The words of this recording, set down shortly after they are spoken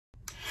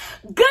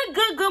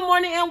Good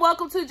morning and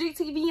welcome to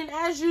GTV. And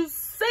as you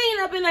seen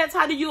up in that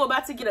title, you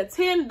about to get a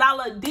 $10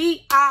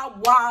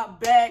 DIY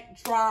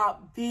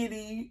backdrop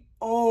video.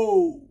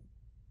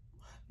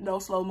 No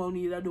slow-mo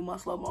needed. I do my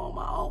slow-mo on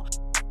my own.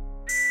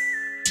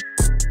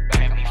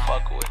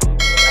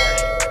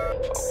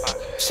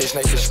 Six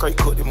niggas straight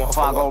put them on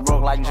fire, go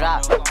broke like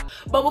drop.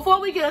 But before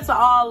we get into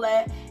all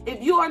that,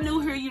 if you are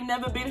new here, you've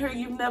never been here,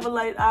 you've never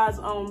laid eyes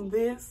on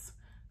this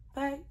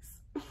face,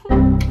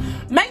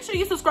 make sure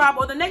you subscribe,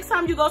 or the next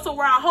time you go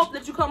somewhere, I hope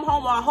that you come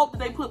home, or I hope that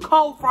they put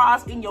cold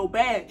fries in your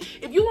bag.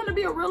 If you want to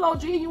be a real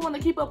OG and you want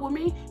to keep up with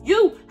me,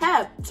 you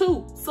have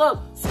to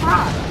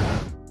subscribe.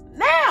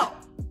 Now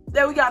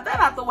that we got that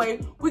out the way,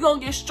 we're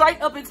going to get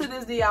straight up into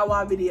this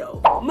DIY video.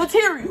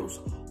 Materials.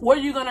 What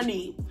are you going to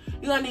need?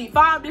 You're going to need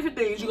 5 different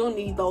things. You're going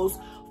to need those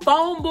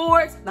foam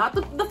boards, not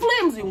the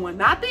flimsy one,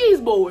 not these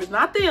boards,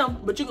 not them,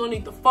 but you're going to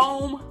need the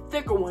foam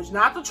thicker ones,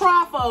 not the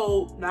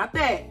trifold, not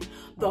that.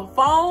 The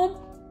foam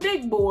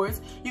thick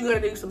boards. You're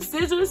going to need some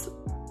scissors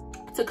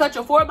to cut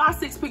your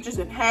 4x6 pictures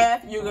in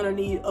half. You're going to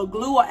need a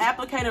glue or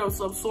applicator of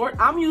some sort.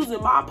 I'm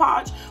using my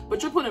podge,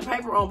 but you're putting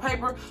paper on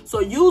paper,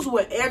 so use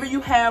whatever you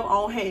have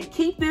on hand.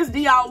 Keep this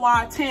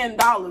DIY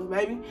 $10,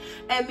 baby.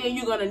 And then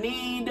you're going to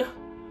need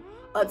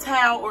a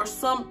towel or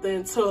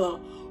something to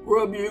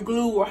rub your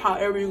glue, or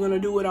however you're going to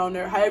do it on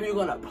there, however you're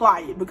going to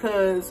apply it,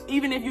 because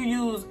even if you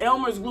use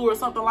Elmer's glue or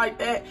something like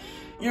that,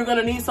 you're going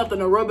to need something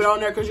to rub it on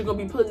there, because you're going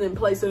to be putting it in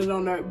place and it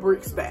on there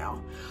brick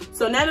style.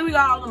 So now that we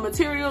got all the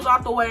materials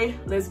out the way,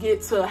 let's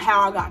get to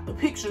how I got the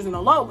pictures and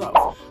the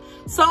logos.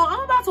 So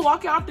I'm about to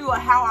walk y'all through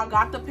how I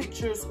got the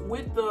pictures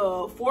with the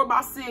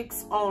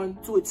 4x6 on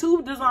with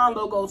 2 design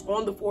logos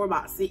on the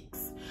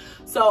 4x6.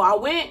 So I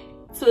went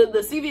to the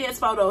CVS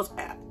Photos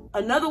app.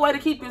 Another way to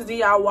keep this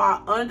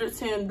DIY under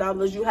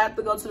 $10, you have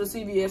to go to the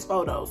CVS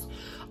Photos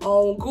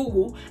on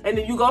Google, and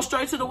then you go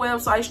straight to the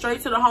website,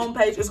 straight to the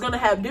homepage. It's going to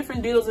have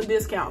different deals and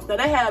discounts. Now,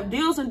 they have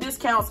deals and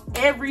discounts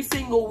every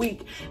single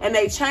week, and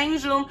they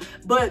change them,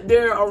 but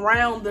they're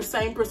around the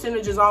same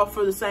percentages off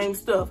for the same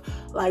stuff.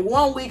 Like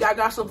one week, I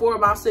got some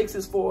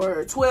 4x6s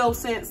for 12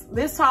 cents.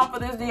 This time for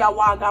this DIY,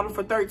 I got them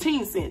for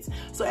 13 cents.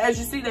 So as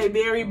you see, they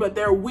vary, but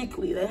they're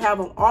weekly. They have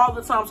them all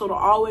the time, so there'll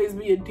always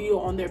be a deal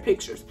on their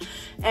pictures.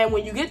 And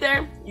when you get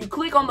there, you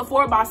click on the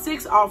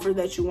 4x6 offer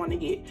that you want to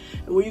get.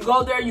 And when you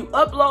go there, you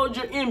upload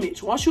your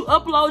image. Once you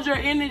upload your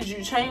image,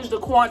 you change the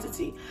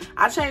quantity.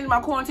 I changed my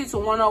quantity to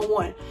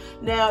 101.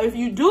 Now, if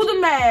you do the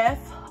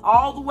math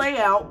all the way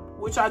out,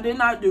 which I did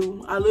not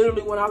do, I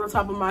literally went off the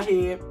top of my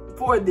head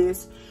for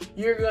this,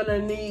 you're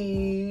gonna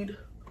need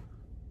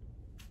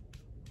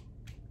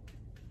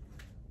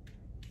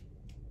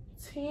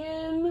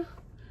 10,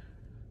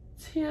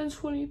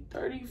 20,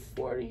 30,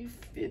 40,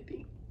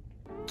 50.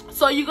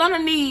 So you're gonna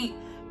need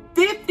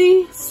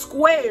 50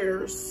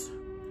 squares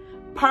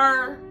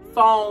per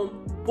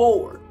foam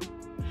board.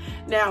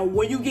 Now,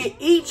 when you get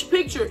each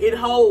picture, it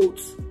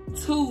holds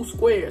 2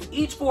 squares.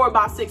 Each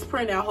 4x6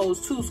 printout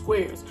holds 2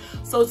 squares.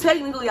 So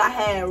technically, I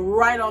had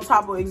right on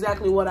top of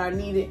exactly what I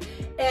needed.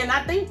 And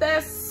I think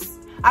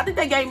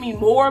they gave me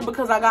more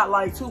because I got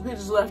like 2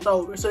 pictures left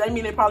over. So that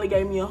means they probably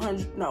gave me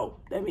 100. No,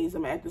 that means the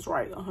math is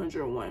right.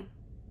 101.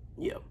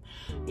 Yep.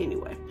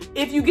 Anyway,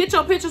 if you get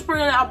your pictures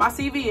printed out by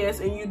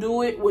CVS and you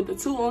do it with the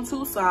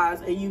 2-on-2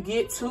 size and you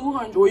get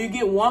 200, or you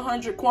get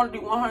 100, quantity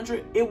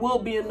 100, it will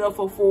be enough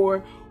for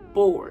 4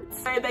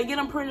 boards. They get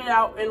them printed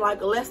out in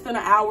like less than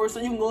an hour,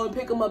 so you can go and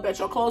pick them up at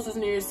your closest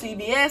nearest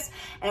CVS.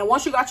 And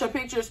once you got your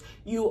pictures,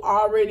 you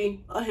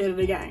already ahead of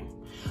the game.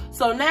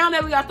 So now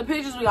that we got the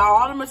pictures, we got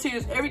all the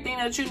materials, everything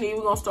that you need,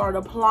 we're gonna start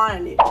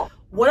applying it.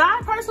 What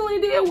I personally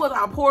did was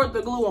I poured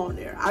the glue on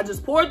there. I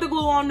just poured the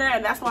glue on there,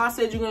 and that's why I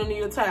said you're gonna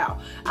need a towel.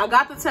 I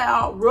got the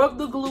towel, rubbed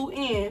the glue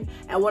in,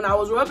 and when I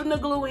was rubbing the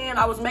glue in,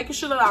 I was making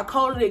sure that I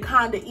coated it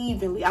kind of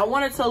evenly. I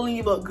wanted to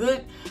leave a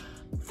good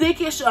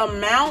thickish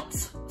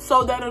amount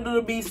so that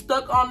it'll be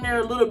stuck on there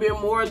a little bit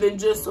more than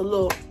just a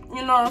little,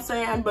 you know what I'm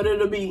saying? But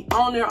it'll be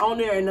on there.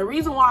 And the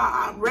reason why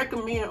I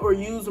recommend or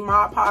use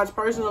my podge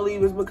personally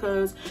is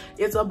because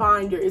it's a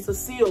binder, it's a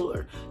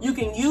sealer. You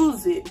can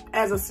use it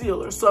as a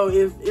sealer. So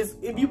if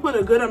you put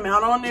a good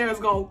amount on there, it's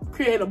gonna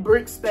create a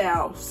brick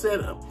style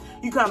setup.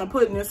 You kind of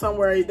putting it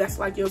somewhere that's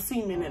like your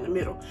cement in the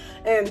middle.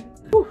 And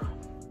whew.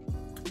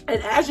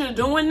 And as you're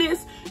doing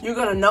this, you're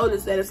gonna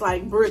notice that it's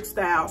like brick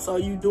style. So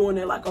you doing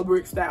it like a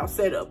brick style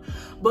setup.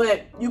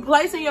 But you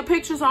placing your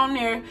pictures on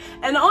there,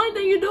 and the only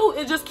thing you do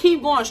is just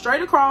keep going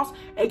straight across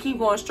and keep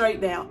going straight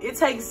down. It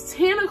takes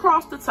 10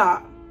 across the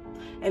top,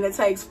 and it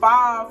takes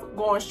 5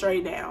 going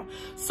straight down.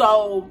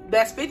 So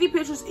that's 50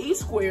 pictures each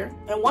square.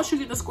 And once you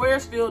get the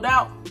squares filled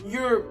out,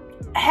 you're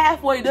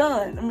halfway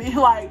done. I mean,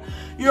 like,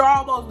 you're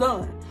almost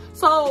done.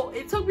 So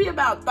it took me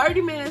about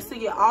 30 minutes to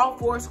get all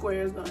 4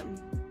 squares done.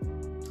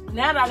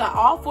 Now that I got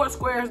all 4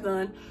 squares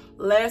done,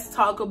 let's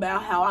talk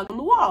about how I got on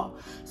the wall.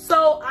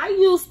 So I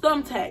use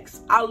thumbtacks.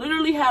 I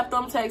literally have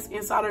thumbtacks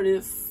inside of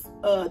this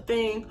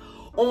thing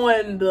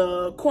on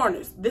the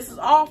corners. This is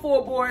all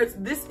 4 boards.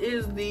 This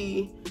is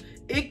the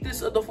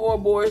ictus of the 4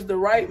 boards, the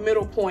right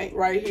middle point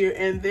right here,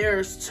 and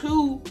there's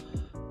 2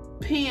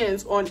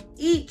 pins on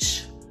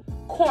each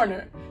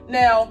corner.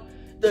 Now,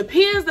 the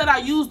pins that I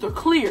used are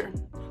clear,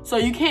 so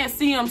you can't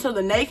see them to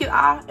the naked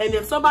eye. And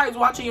if somebody's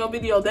watching your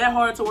video that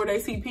hard to where they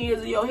see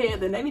pins in your head,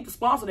 then they need to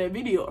sponsor that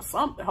video or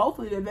something.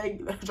 Hopefully they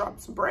drop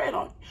some bread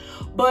on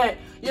you. But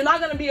you're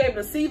not gonna be able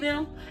to see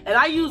them. And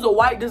I use a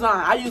white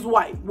design. I use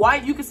white.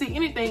 White, you can see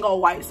anything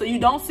on white. So you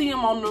don't see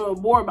them on the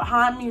board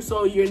behind me,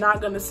 so you're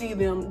not gonna see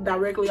them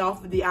directly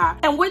off of the eye.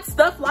 And with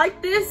stuff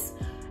like this,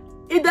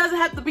 it doesn't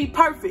have to be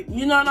perfect.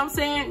 You know what I'm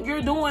saying?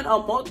 You're doing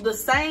the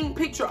same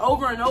picture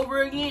over and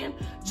over again.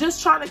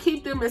 Just try to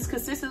keep them as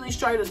consistently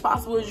straight as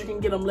possible as you can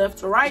get them left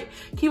to right.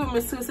 Keep them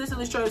as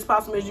consistently straight as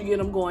possible as you get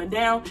them going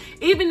down.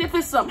 Even if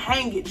it's some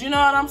hangage, you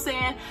know what I'm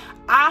saying?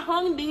 I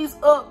hung these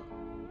up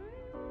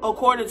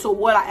according to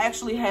what I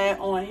actually had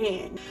on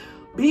hand.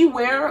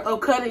 Beware of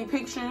cutting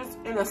pictures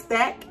in a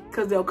stack,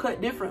 because they'll cut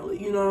differently.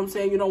 You know what I'm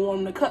saying? You don't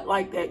want them to cut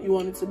like that. You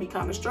want it to be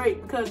kind of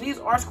straight, because these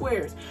are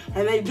squares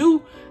and they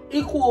do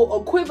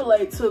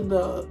equivalent to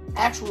the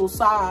actual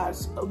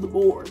size of the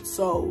board.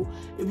 So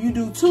if you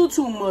do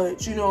too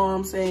much, you know what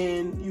I'm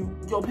saying,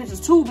 your picture's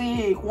too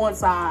big one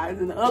side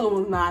and the other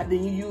one's not,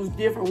 then you use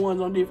different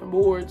ones on different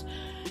boards.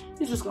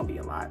 It's just gonna be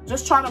a lot.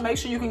 Just try to make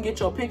sure you can get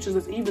your pictures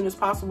as even as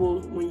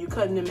possible when you're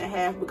cutting them in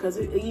half, because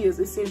it is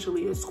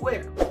essentially a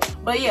square.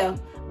 But yeah,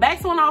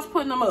 back to when I was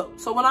putting them up.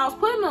 So when I was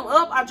putting them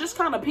up, I just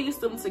kind of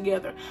pieced them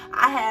together.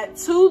 I had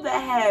two that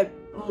had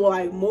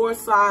more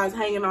sides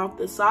hanging off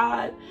the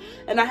side,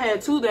 and I had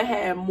two that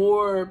had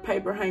more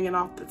paper hanging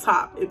off the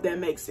top, if that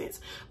makes sense.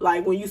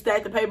 Like when you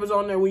stack the papers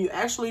on there, when you're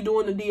actually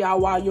doing the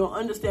DIY, you'll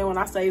understand when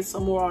I say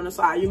some more on the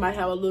side. You might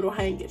have a little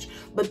hangage,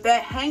 but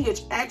that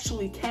hangage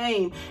actually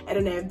came at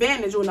an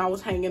advantage when I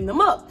was hanging them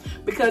up,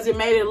 because it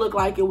made it look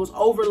like it was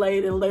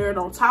overlaid and layered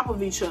on top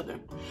of each other.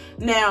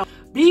 Now,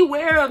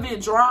 beware of it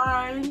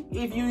drying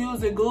if you use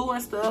the glue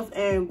and stuff,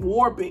 and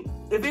warping.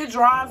 If it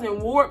dries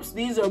and warps,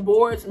 these are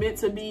boards meant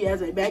to be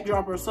as a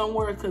backdrop or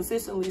somewhere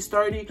consistently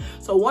sturdy.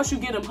 So once you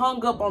get them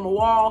hung up on the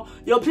wall,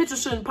 your picture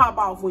shouldn't pop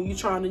off when you're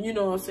trying to, you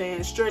know what I'm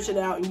saying, stretch it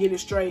out and get it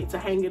straight to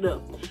hang it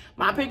up.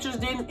 My pictures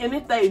didn't, and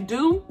if they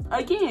do,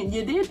 again,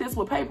 you did this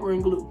with paper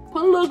and glue.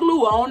 Put a little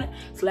glue on it,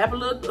 slap a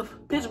little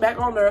picture back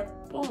on there,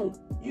 boom,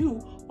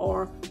 you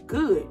are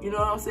good. You know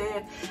what I'm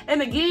saying?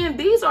 And again,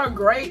 these are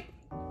great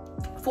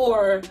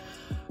for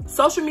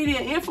social media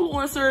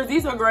influencers.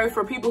 These are great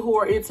for people who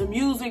are into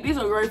music. These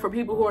are great for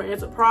people who are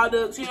into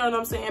products. You know what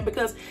I'm saying?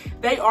 Because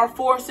they are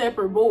 4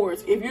 separate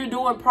boards. If you're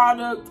doing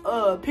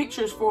product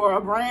pictures for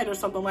a brand or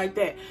something like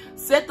that,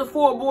 set the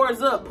 4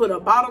 boards up. Put a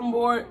bottom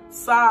board,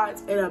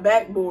 sides, and a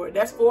back board.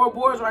 That's 4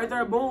 boards right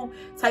there. Boom.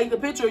 Take the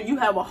picture. You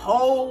have a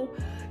whole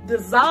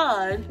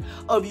design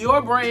of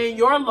your brand,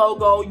 your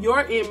logo,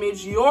 your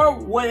image, your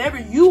whatever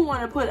you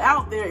want to put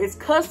out there. It's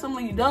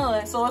customly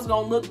done, so it's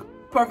gonna look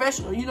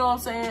professional. You know what I'm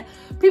saying?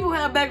 People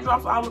have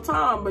backdrops all the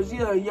time, but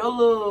yeah, your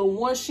little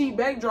 1-sheet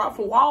backdrop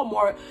from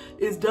Walmart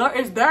is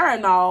there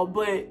and all,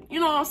 but you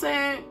know what I'm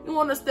saying? You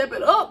want to step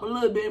it up a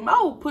little bit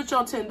more, put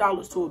your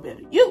 $10 to a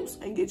better use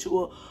and get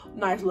you a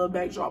nice little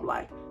backdrop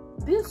like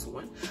this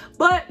one.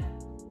 But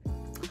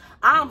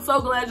I'm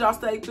so glad y'all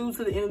stayed through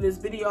to the end of this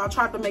video. I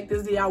tried to make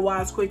this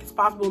DIY as quick as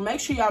possible. Make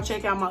sure y'all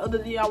check out my other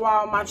DIY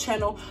on my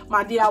channel,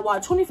 my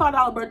DIY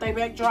 $25 birthday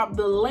backdrop.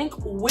 The link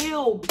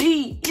will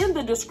be in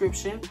the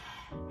description.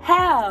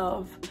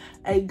 Have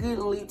a good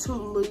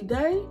toodly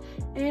day,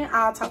 and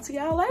I'll talk to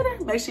y'all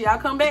later. Make sure y'all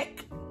come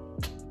back.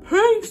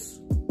 Peace.